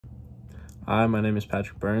Hi, my name is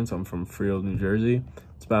Patrick Burns. I'm from Freehold, New Jersey.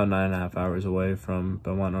 It's about 9.5 hours away from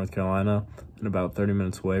Belmont, North Carolina, and about 30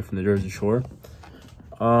 minutes away from the Jersey Shore.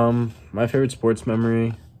 My favorite sports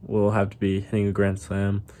memory will have to be hitting a grand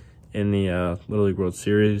slam in the Little League World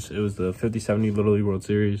Series. It was the 50-70 Little League World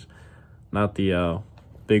Series, not the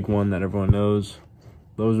big one that everyone knows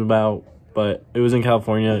about, but it was in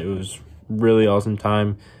California. It was really awesome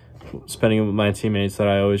time spending it with my teammates that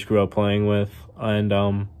I always grew up playing with,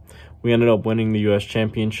 and we ended up winning the U.S.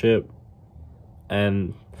 championship,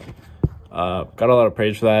 and got a lot of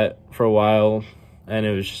praise for that for a while, and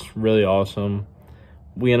it was just really awesome.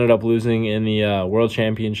 We ended up losing in the World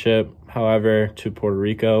Championship, however, to Puerto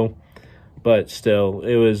Rico, but still,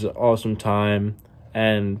 it was an awesome time,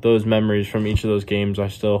 and those memories from each of those games I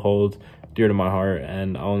still hold dear to my heart,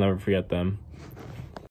 and I'll never forget them.